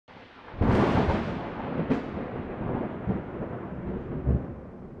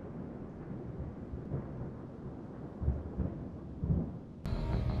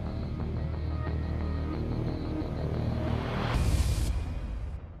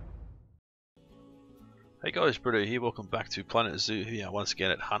Hey guys, Britto here, welcome back to Planet Zoo here once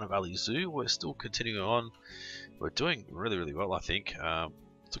again at Hunter Valley Zoo. We're still continuing on. We're doing really well, I think.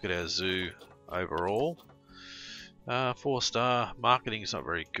 Look at our zoo overall. 4-star. Marketing is not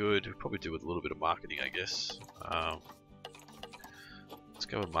very good. We probably do with a little bit of marketing, I guess. Let's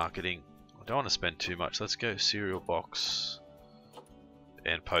go with marketing. I don't want to spend too much. Let's go cereal box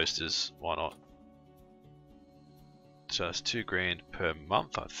and posters. Why not? So that's $2 grand per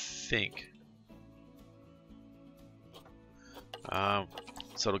month, I think.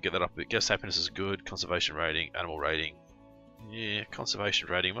 So it'll get that up a bit. Guest happiness is good. Conservation rating, animal rating. Yeah, conservation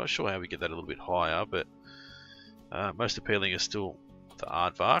rating. I'm not sure how we get that a little bit higher, but most appealing is still the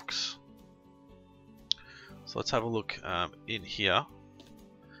aardvarks. So let's have a look in here.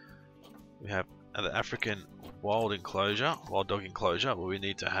 We have the African wild enclosure, wild dog enclosure, where we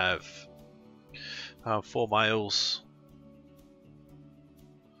need to have 4 males.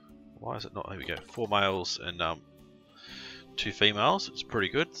 Why is it not? Here we go. 4 males and 2 females. It's pretty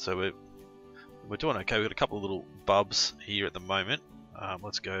good. So we're doing okay. We've got a couple of little bubs here at the moment.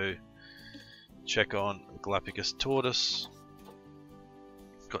 Let's go check on Galapagos tortoise.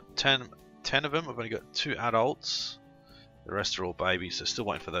 Got 10 of them. I've only got 2 adults. The rest are all babies. So still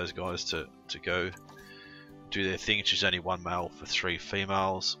waiting for those guys to go do their thing. It's just only 1 male for 3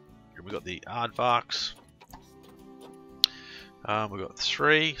 females. And we've got the aardvarks. We've got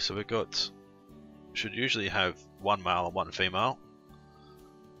 3. So we've got, should usually have 1 male and 1 female,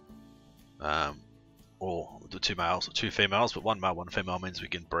 or the 2 males or 2 females, but 1 male, 1 female means we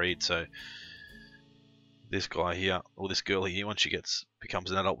can breed. So this guy here, or this girl here, once she becomes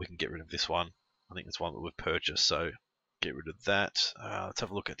an adult, we can get rid of this one. I think it's one that we've purchased, so get rid of that. Let's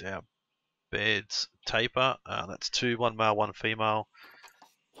have a look at our beds taper. That's 2, 1 male, 1 female.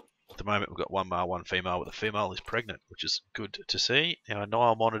 At the moment we've got 1 male, 1 female, but the female is pregnant, which is good to see. Our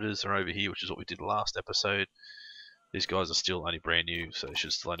Nile monitors are over here, which is what we did last episode. These guys are still only brand new, so they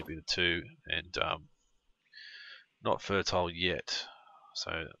should still only be the 2, and not fertile yet.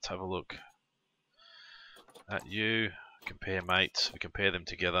 So let's have a look at you. Compare mates. We compare them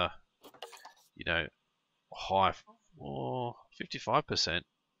together. You know, high, 55%, because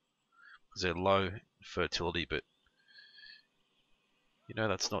they're low fertility, but you know,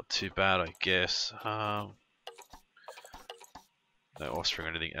 that's not too bad, I guess. No offspring or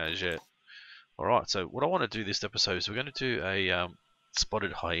anything as yet. Alright, so what I want to do this episode is we're going to do a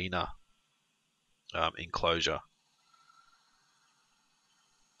spotted hyena enclosure.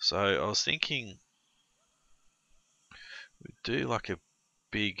 So I was thinking we'd do like a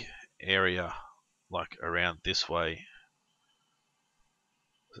big area like around this way.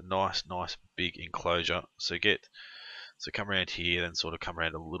 It's a nice big enclosure. So come around here, then sort of come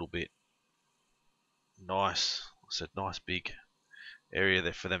around a little bit. Nice, I said nice big area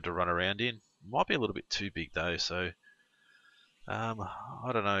there for them to run around in. Might be a little bit too big though, so I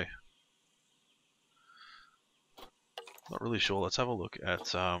don't know. Not really sure. Let's have a look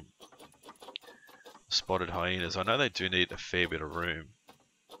at spotted hyenas. I know they do need a fair bit of room.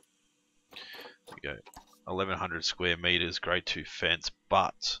 There we go. 1100 square meters, grade 2 fence,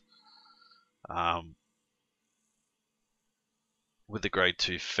 but with the grade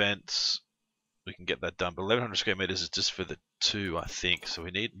 2 fence we can get that done, but 1100 square meters is just for the 2, I think, so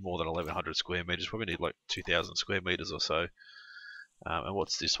we need more than 1100 square meters. Probably need like 2000 square meters or so. And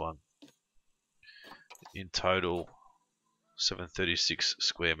what's this one? In total 736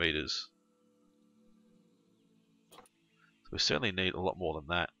 square meters. So we certainly need a lot more than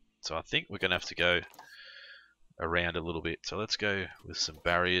that, so I think we're gonna have to go around a little bit. So let's go with some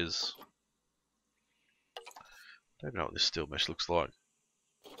barriers. Don't know what this steel mesh looks like.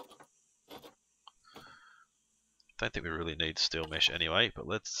 Don't think we really need steel mesh anyway, but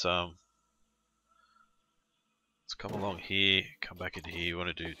let's come along here, come back into here. We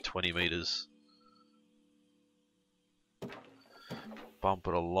want to do 20 meters. Bump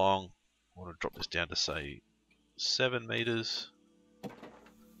it along. I want to drop this down to say 7 meters.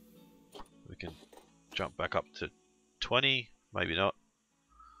 We can jump back up to 20, maybe not.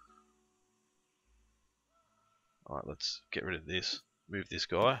 Alright, let's get rid of this. Move this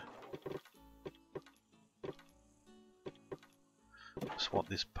guy. Swap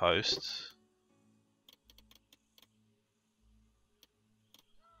this post.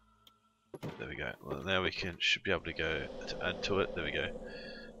 There we go. Well, now we should be able to go to add to it. There we go.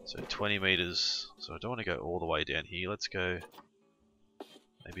 So 20 meters. So I don't want to go all the way down here. Let's go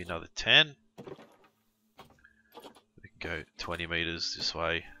maybe another 10. We can go 20 meters this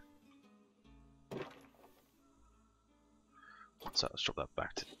way. So let's drop that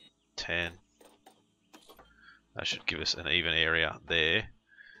back to 10. That should give us an even area there.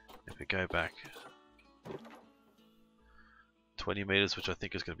 If we go back 20 meters, which I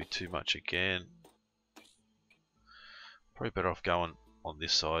think is going to be too much again. Probably better off going on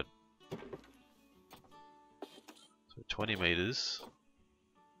this side. So 20 meters.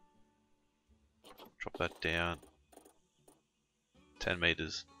 Drop that down. 10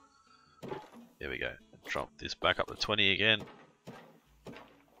 meters. There we go. Drop this back up to 20 again.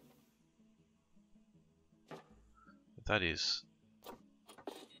 That is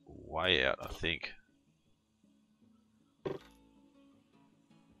way out, I think.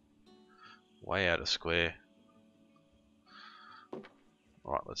 Way out of square.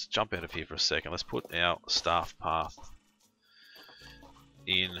 Alright, let's jump out of here for a second. Let's put our staff path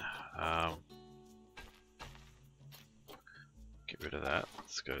in. Get rid of that.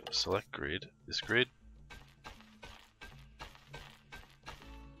 Let's go select grid. This grid.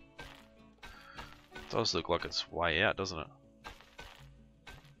 It does look like it's way out, doesn't it?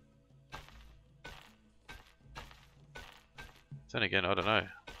 Then again, I don't know.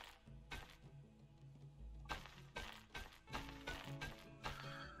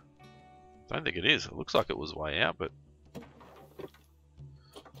 I don't think it is. It looks like it was way out, but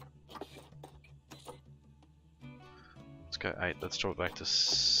let's go 8. Let's drop it back to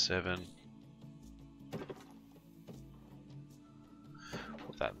 7.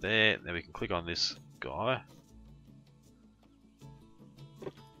 Put that there. Then we can click on this guy.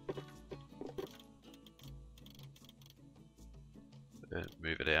 And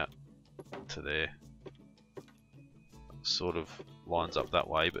move it out to there. Sort of lines up that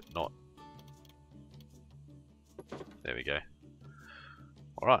way, but not. There we go.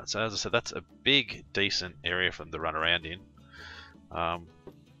 Alright, so as I said, that's a big, decent area for them to run around in.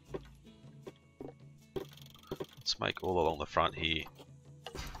 Let's make all along the front here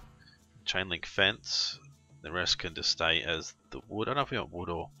chain link fence. The rest can just stay as the wood. I don't know if we want wood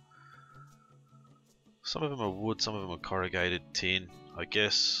or... Some of them are wood, some of them are corrugated tin. I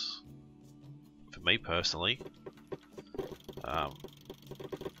guess, for me personally,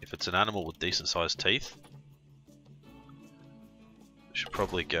 if it's an animal with decent sized teeth, should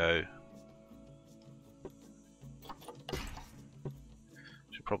probably go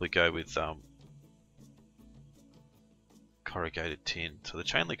with corrugated tin. So the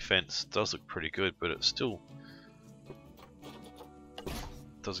chain link fence does look pretty good, but it still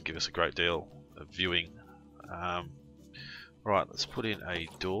doesn't give us a great deal of viewing. Right, let's put in a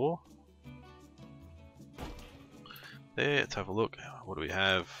door there. Let's have a look. What do we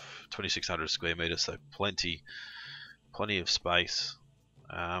have? 2,600 square meters, so plenty of space.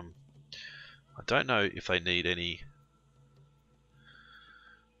 I don't know if they need any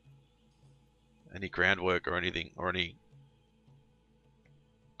groundwork or anything, or any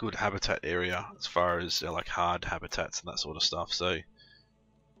good habitat area as far as like hard habitats and that sort of stuff. So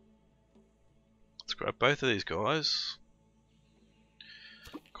let's grab both of these guys,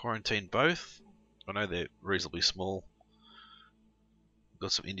 quarantine both. I know they're reasonably small. We've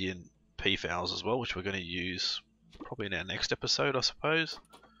got some Indian peafowls as well, which we're going to use probably in our next episode, I suppose.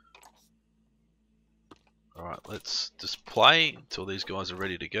 Alright, let's just play until these guys are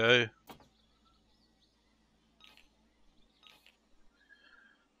ready to go.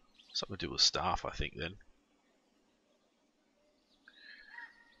 Something to do with staff, I think, then.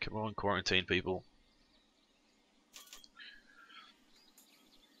 Come on, quarantine people.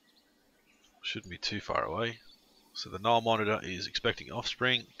 Shouldn't be too far away. So the null monitor is expecting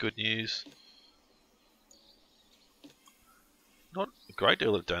offspring. Good news. Not a great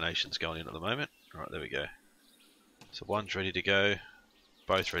deal of donations going in at the moment. Alright, there we go. So one's ready to go.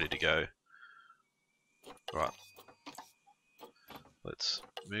 Both ready to go. Right. Let's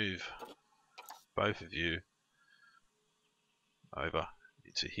move both of you over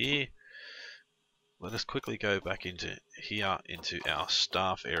into here. Let us quickly go back into here, into our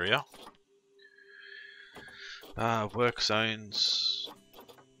staff area. Work zones.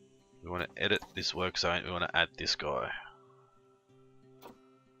 We want to edit this work zone. We want to add this guy.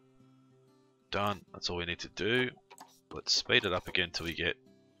 Done. That's all we need to do. Let's speed it up again till we get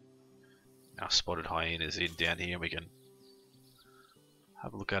our spotted hyenas in down here, and we can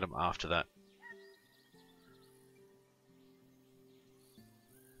have a look at them after that.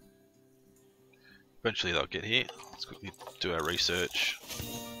 Eventually they'll get here. Let's quickly do our research.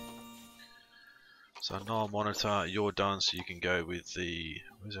 So null monitor, you're done, so you can go with the...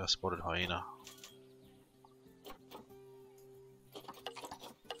 Where's our spotted hyena?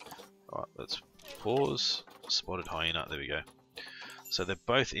 Alright, let's pause. Spotted hyena, there we go. So they're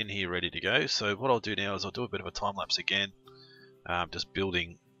both in here ready to go. So what I'll do now is I'll do a bit of a time lapse again. Just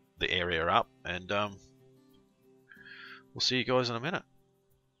building the area up, and we'll see you guys in a minute.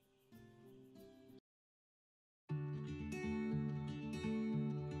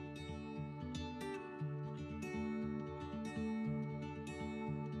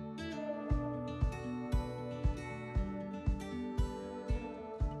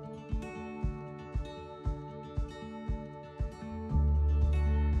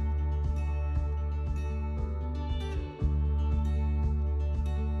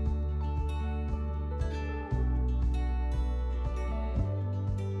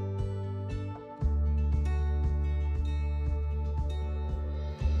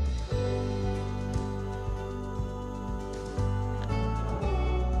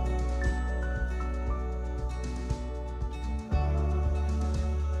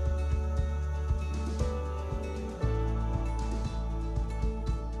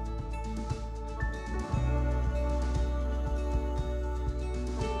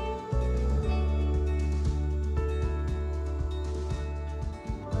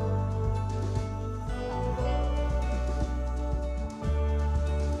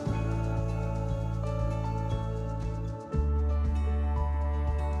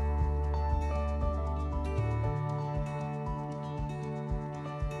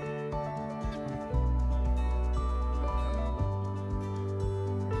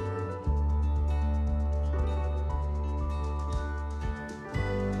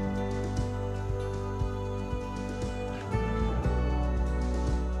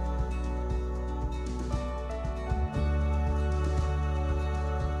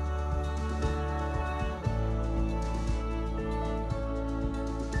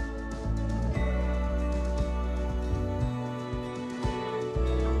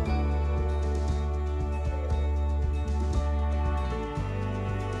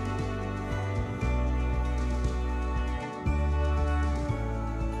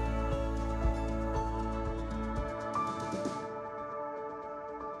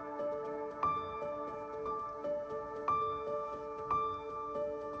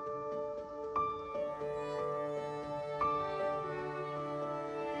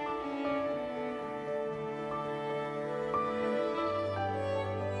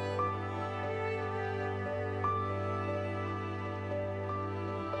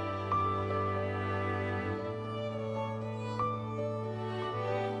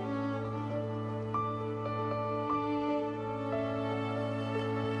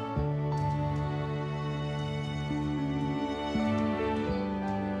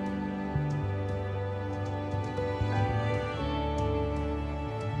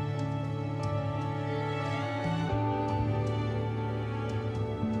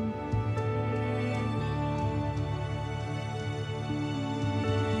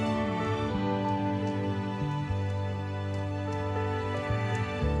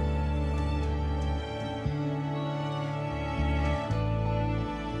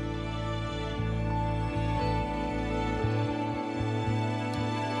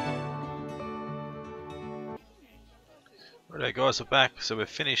 Alright guys, we're back. So we've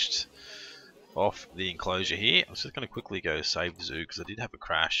finished off the enclosure here. I was just going to quickly go save the zoo because I did have a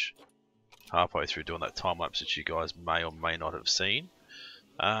crash halfway through doing that time lapse that you guys may or may not have seen.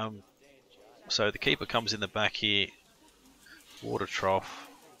 So the keeper comes in the back here, water trough.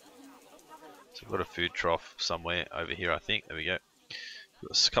 So we've got a food trough somewhere over here, I think. There we go. We've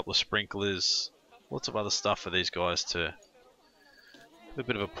got a couple of sprinklers, lots of other stuff for these guys to have a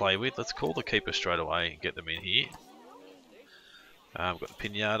bit of a play with. Let's call the keeper straight away and get them in here. We've got the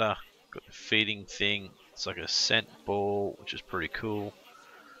pinata, got the feeding thing. It's like a scent ball, which is pretty cool.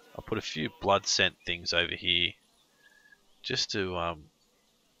 I'll put a few blood scent things over here just to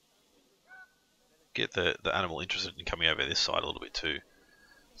get the animal interested in coming over this side a little bit too.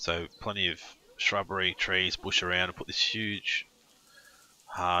 So plenty of shrubbery, trees, bush around, and put this huge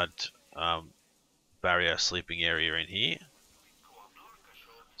hard barrier sleeping area in here,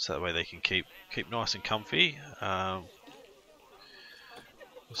 so that way they can keep nice and comfy.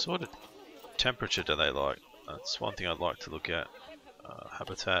 What sort of temperature do they like? That's one thing I'd like to look at.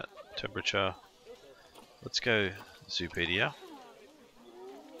 Habitat, temperature. Let's go Zoopedia.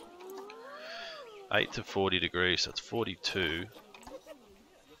 8 to 40 degrees, that's 42.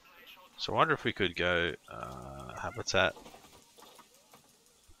 So I wonder if we could go habitat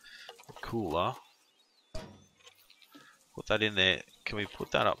cooler. Put that in there. Can we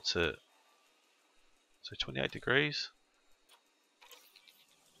put that up to 28 degrees?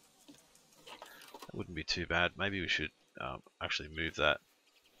 That wouldn't be too bad. Maybe we should actually move that.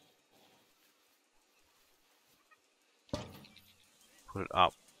 Put it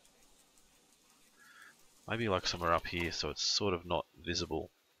up. Maybe like somewhere up here so it's sort of not visible.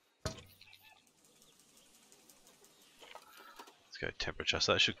 Let's go temperature.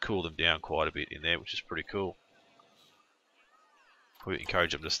 So that should cool them down quite a bit in there, which is pretty cool. We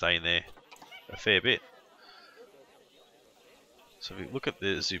encourage them to stay in there a fair bit. So if we look at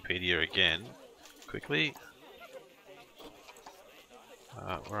the Zoopedia again, quickly.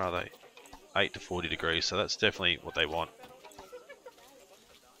 Where are they? 8 to 40 degrees, so that's definitely what they want.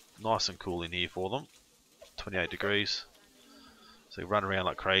 Nice and cool in here for them. 28 degrees. So they run around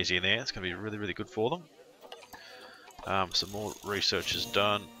like crazy in there. It's going to be really, really good for them. Some more research is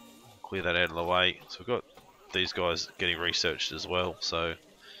done. Clear that out of the way. So we've got these guys getting researched as well. So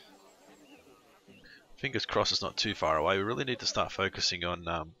fingers crossed it's not too far away. We really need to start focusing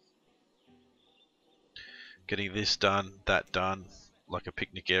on getting this done, that done, like a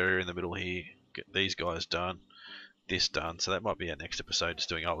picnic area in the middle here. Get these guys done, this done. So that might be our next episode, just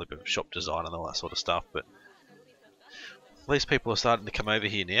doing a little bit of shop design and all that sort of stuff. But at least people are starting to come over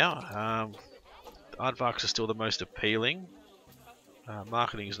here now. Aardvarks are still the most appealing.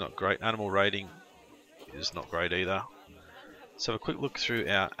 Marketing is not great. Animal rating is not great either. So have a quick look through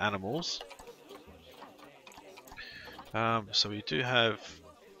our animals. So we do have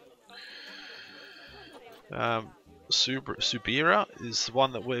Subira is the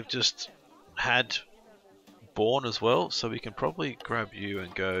one that we've just had born as well, so we can probably grab you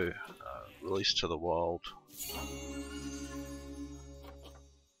and go release to the wild.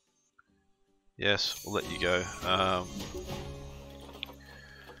 Yes, we'll let you go.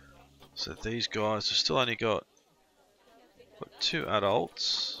 So these guys have still only got 2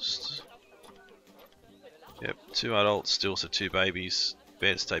 adults. Yep, 2 adults still, so 2 babies.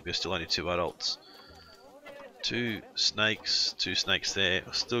 Bearstapia still only 2 adults. 2 snakes there.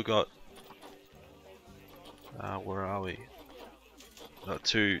 I've still got where are we? Got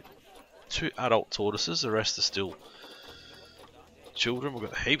two adult tortoises, the rest are still children. We've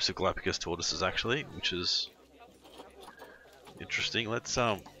got heaps of Galapagos tortoises actually, which is interesting. Let's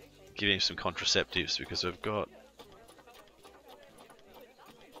give him some contraceptives because we've got,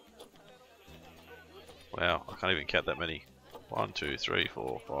 wow, I can't even count that many. 1, 2, 3,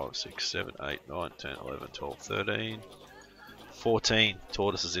 4, 5, 6, 7, 8, 9, 10, 11, 12, 13, 14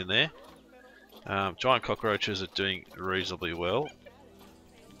 tortoises in there. Giant cockroaches are doing reasonably well.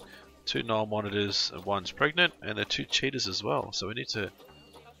 2 Nile monitors and 1's pregnant, and there are 2 cheetahs as well. So we need to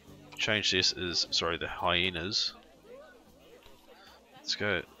change this as, sorry, the hyenas. Let's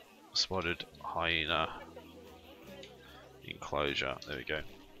go spotted hyena enclosure. There we go.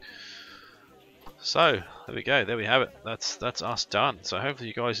 So there we go, there we have it. That's us done. So hopefully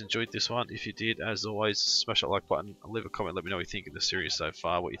you guys enjoyed this one. If you did, as always, smash that like button, leave a comment, let me know what you think of the series so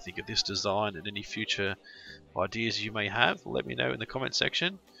far, what you think of this design, and any future ideas you may have. Let me know in the comment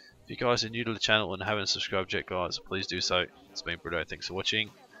section. If you guys are new to the channel and haven't subscribed yet, guys, please do so. It's been Britto, thanks for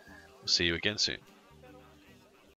watching. We'll see you again soon.